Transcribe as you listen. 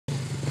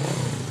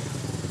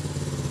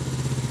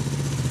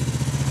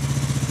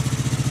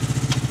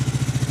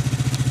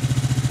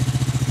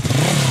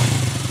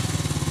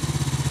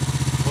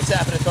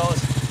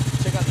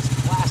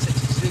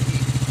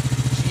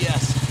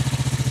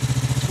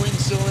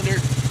cylinder,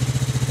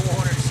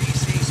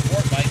 400cc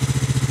sport bike.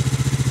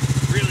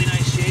 Really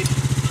nice shape.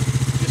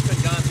 Just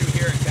been gone through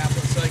here at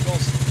Kaplan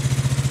Cycles.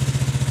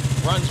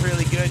 Runs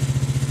really good.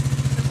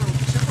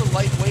 Super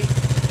lightweight.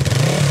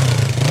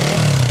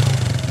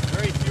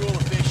 Very fuel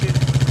efficient.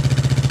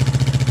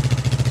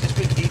 Just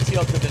been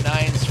detailed to the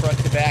nines, front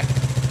to back.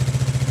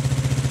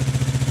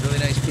 Really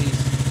nice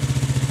piece.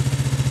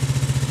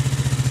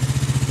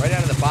 Right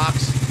out of the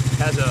box,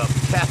 has a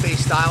cafe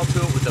style to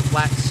it with the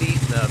flat seat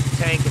and the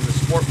tank and the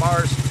sport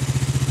bars.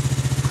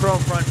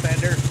 Chrome front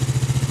fender.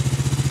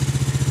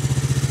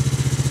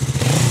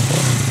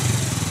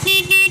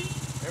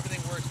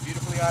 Everything works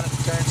beautifully on it.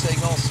 The turn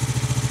signals.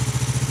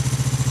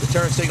 The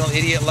turn signal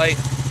idiot light.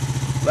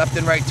 Left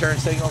and right turn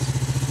signals.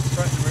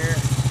 Front and rear.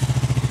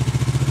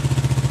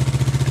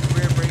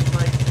 Rear brake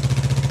light.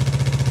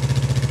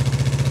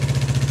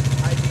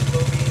 High beam,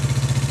 low beam.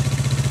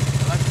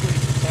 Electrically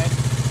protect.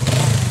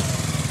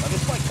 Now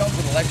this bike comes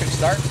with electric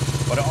start,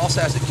 but it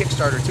also has a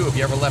Kickstarter too. If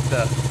you ever left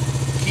the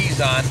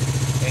keys on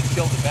and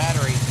killed the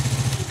battery,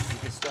 you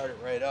can start it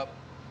right up.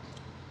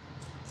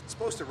 It's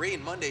supposed to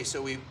rain Monday,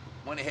 so we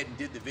went ahead and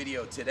did the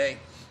video today.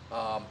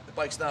 The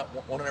bike's not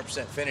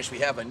 100% finished. We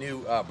have a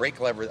new brake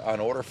lever on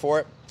order for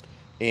it,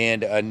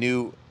 and a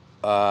new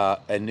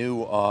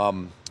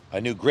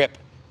grip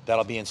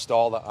that'll be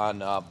installed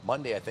on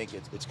Monday. I think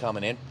it's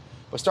coming in.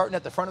 But starting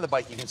at the front of the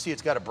bike, you can see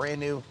it's got a brand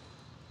new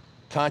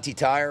Conti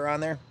tire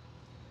on there,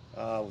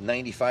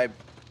 95,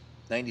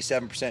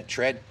 97%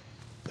 tread.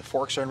 The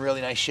forks are in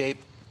really nice shape.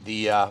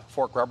 The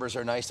fork rubbers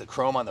are nice. The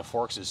chrome on the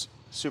forks is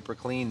super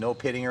clean, no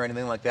pitting or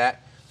anything like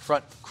that.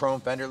 Front chrome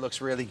fender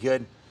looks really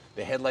good.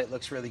 The headlight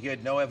looks really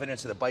good. No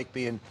evidence of the bike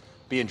being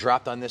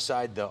dropped on this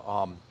side. The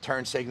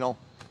turn signal,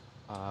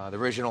 all the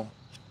original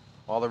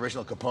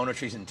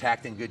componentry is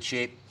intact, in good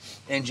shape.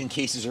 Engine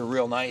cases are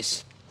real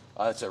nice.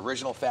 It's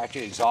original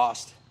factory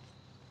exhaust.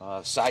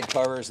 Side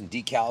covers and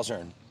decals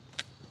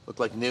look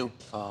like new.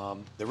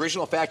 The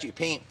original factory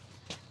paint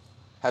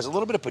has a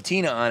little bit of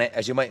patina on it,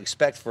 as you might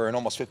expect for an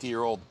almost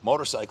 50-year-old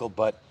motorcycle,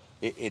 but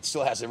it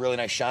still has a really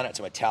nice shine. It's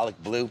a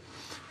metallic blue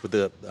with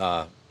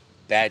the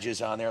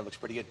badges on there. It looks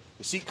pretty good.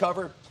 The seat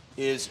cover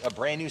is a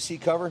brand new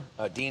seat cover.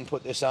 Dean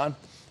put this on.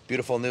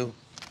 Beautiful new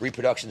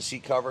reproduction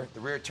seat cover. The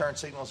rear turn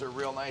signals are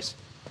real nice.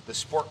 The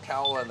sport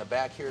cowl on the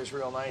back here is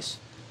real nice.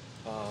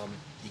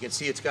 You can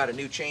see it's got a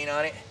new chain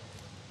on it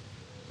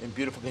in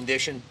beautiful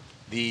condition.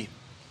 The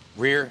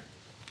rear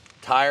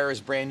tire is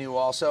brand new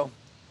also.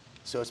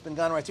 So it's been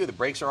gone right through. The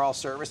brakes are all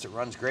serviced. It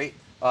runs great.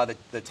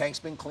 The tank's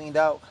been cleaned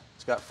out.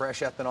 It's got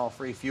fresh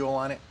ethanol-free fuel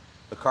on it.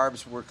 The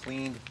carbs were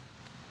cleaned.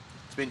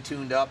 It's been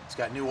tuned up. It's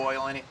got new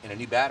oil in it and a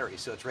new battery,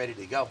 so it's ready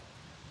to go.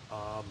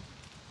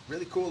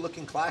 Really cool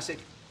looking classic.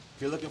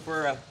 If you're looking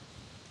for a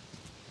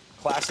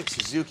classic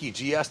Suzuki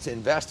GS to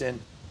invest in,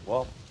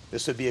 well,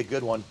 this would be a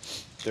good one.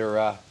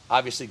 They're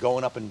obviously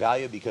going up in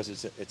value because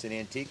it's an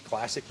antique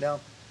classic now.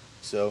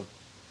 So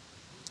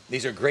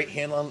these are great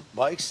handling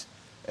bikes.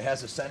 It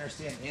has a center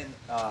stand in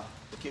the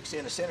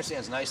kickstand. The center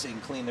stand's nice, so you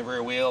can clean the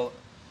rear wheel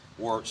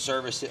or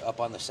service it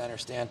up on the center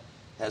stand.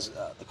 Has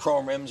the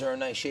chrome rims are in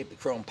nice shape. The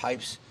chrome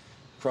pipes,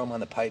 chrome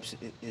on the pipes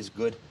is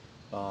good.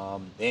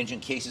 The engine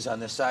cases on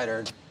this side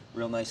are in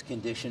real nice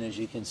condition, as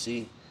you can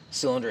see.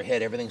 Cylinder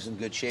head, everything's in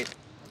good shape.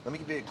 Let me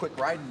give you a quick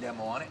riding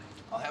demo on it.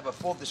 I'll have a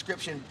full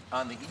description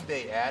on the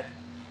eBay ad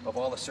of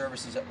all the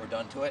services that were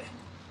done to it.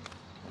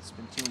 It's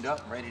been tuned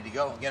up and ready to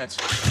go. Again, it's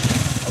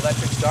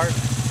electric start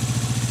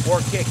or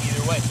kick,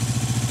 either way.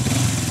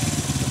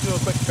 Let's do a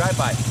quick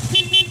drive-by.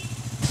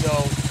 So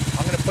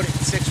I'm going to put it in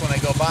 6 when I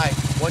go by.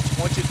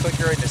 Once you click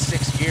her into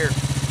 6th gear,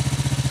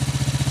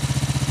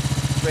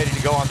 it's ready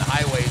to go on the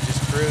highway.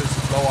 Just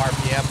cruise, low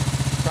RPM.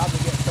 Probably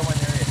get somewhere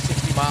in the area of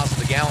 60 miles to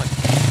the gallon.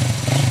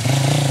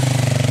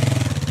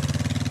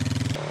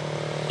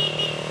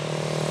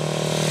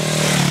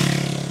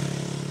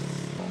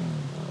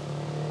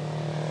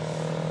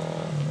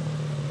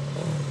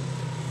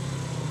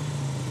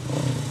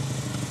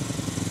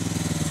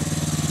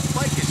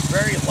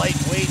 Very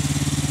lightweight,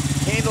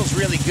 handles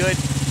really good.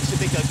 This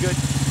would make a good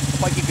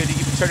bike. You could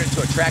even turn it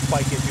into a track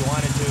bike if you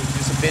wanted to.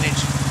 Do some vintage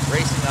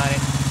racing on it.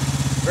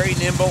 Very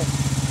nimble,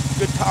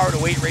 good power to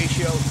weight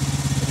ratio,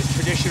 and it's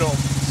traditional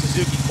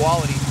Suzuki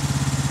quality.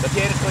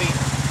 Mechanically,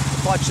 the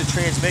clutch, the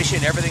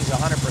transmission, everything's 100%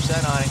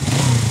 on it.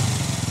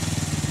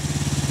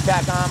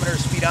 Tachometer,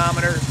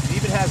 speedometer.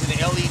 It even has an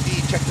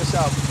LED. Check this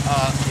out.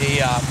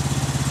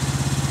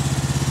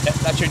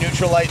 That's your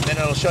neutral light, and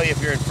then it'll show you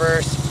if you're in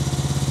first,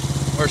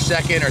 or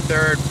second, or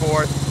third,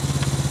 fourth,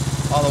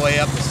 all the way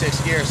up to 6th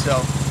gear.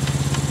 So,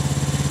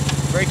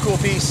 very cool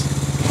piece.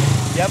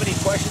 If you have any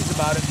questions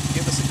about it,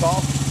 give us a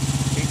call,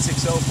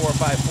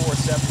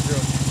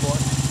 860-454-7024.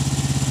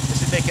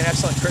 This would make an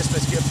excellent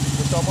Christmas gift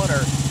for someone,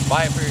 or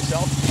buy it for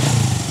yourself.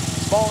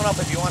 It's small enough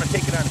if you want to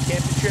take it on a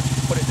camping trip, you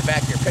can put it in the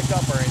back of your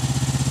pickup or in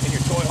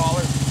your toy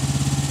hauler.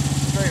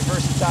 It's a very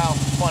versatile,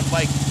 fun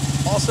bike.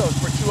 Also,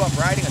 for 2-up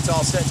riding, it's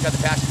all set. It's got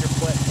the passenger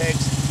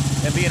pegs.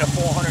 And being a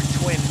 400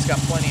 twin, it's got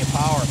plenty of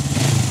power,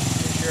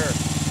 for sure.